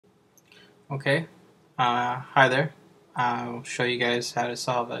Okay, hi there. I'll show you guys how to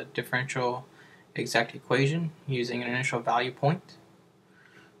solve a differential exact equation using an initial value point.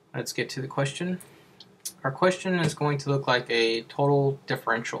 Let's get to the question. Our question is going to look like a total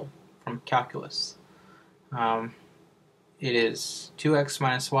differential from calculus. It is 2x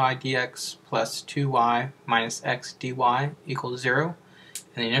minus y dx plus 2y minus x dy equals 0.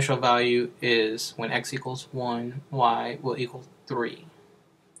 And the initial value is when x equals 1, y will equal 3.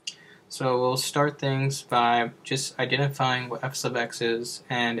 So we'll start things by just identifying what f sub x is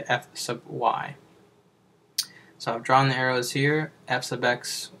and f sub y. So I've drawn the arrows here. F sub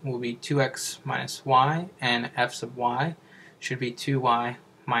x will be 2x minus y, and f sub y should be 2y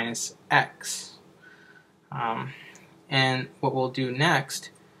minus x. And what we'll do next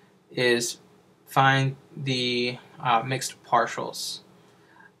is find the mixed partials.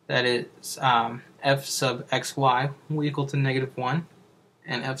 That is, f sub xy will equal to negative 1.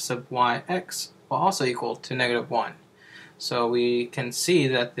 And f sub yx will also equal to negative 1. So we can see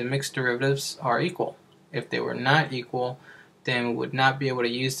that the mixed derivatives are equal. If they were not equal, then we would not be able to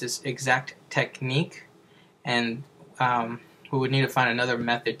use this exact technique, and we would need to find another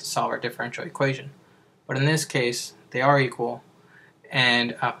method to solve our differential equation. But in this case, they are equal,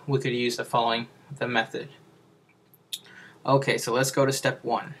 and we could use the method. Okay, so let's go to step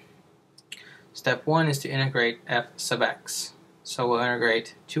 1. Step 1 is to integrate f sub x. So we'll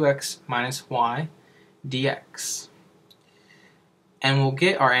integrate 2x minus y dx. And we'll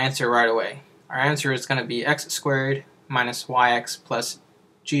get our answer right away. Our answer is going to be x squared minus yx plus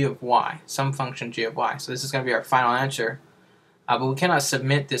g of y, some function g of y. So this is going to be our final answer. But we cannot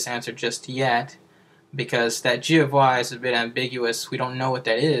submit this answer just yet because that g of y is a bit ambiguous. We don't know what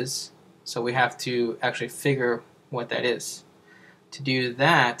that is, so we have to actually figure what that is. To do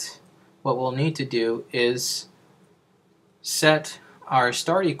that, what we'll need to do is set our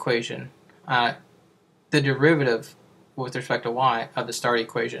start equation, the derivative with respect to y of the start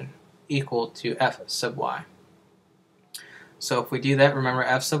equation, equal to f sub y. So if we do that, remember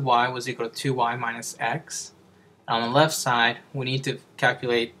f sub y was equal to 2y minus x. On the left side, we need to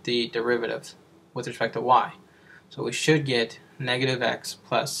calculate the derivative with respect to y. So we should get negative x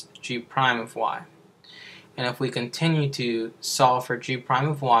plus g prime of y. And if we continue to solve for g prime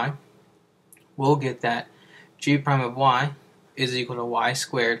of y, we'll get that g prime of y is equal to y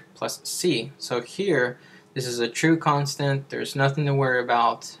squared plus c. So here, this is a true constant. There's nothing to worry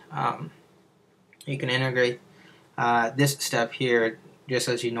about. You can integrate this step here just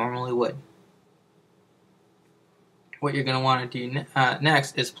as you normally would. What you're going to want to do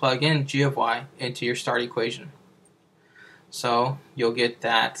next is plug in g of y into your start equation. So you'll get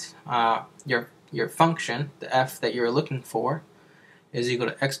that your function, the f that you're looking for, is equal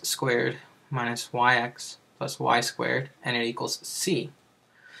to x squared minus yx plus y squared, and it equals c.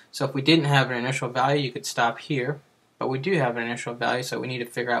 So if we didn't have an initial value, you could stop here, but we do have an initial value, so we need to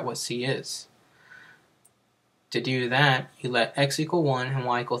figure out what c is. To do that, you let x equal 1 and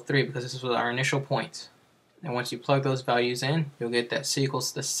y equal 3 because this was our initial point. And once you plug those values in, you'll get that c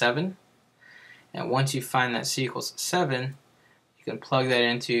equals to 7. And once you find that c equals 7, you can plug that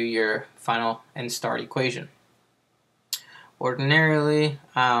into your final and start equation. Ordinarily,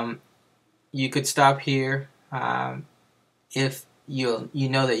 you could stop here if you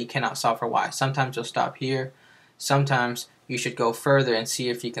know that you cannot solve for y. Sometimes you'll stop here. Sometimes you should go further and see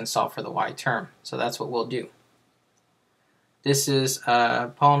if you can solve for the y term. So that's what we'll do. This is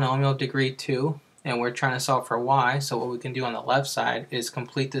a polynomial degree 2, and we're trying to solve for y. So what we can do on the left side is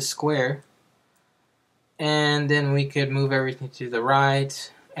complete this square, and then we could move everything to the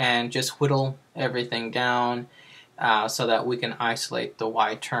right and just whittle everything down so that we can isolate the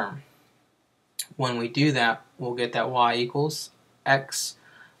y term. When we do that, we'll get that y equals x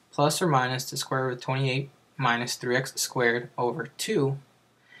plus or minus the square root of 28 minus 3x squared over 2.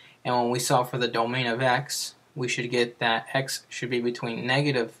 And when we solve for the domain of x, we should get that x should be between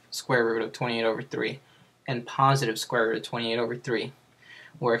negative square root of 28 over 3 and positive square root of 28 over 3.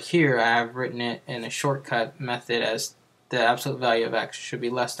 Where here I have written it in a shortcut method as the absolute value of x should be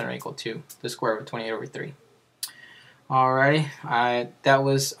less than or equal to the square root of 28 over 3. Alrighty, that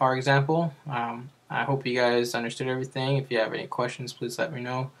was our example. I hope you guys understood everything. If you have any questions, please let me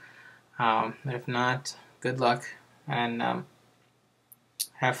know. If not, good luck and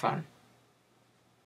have fun.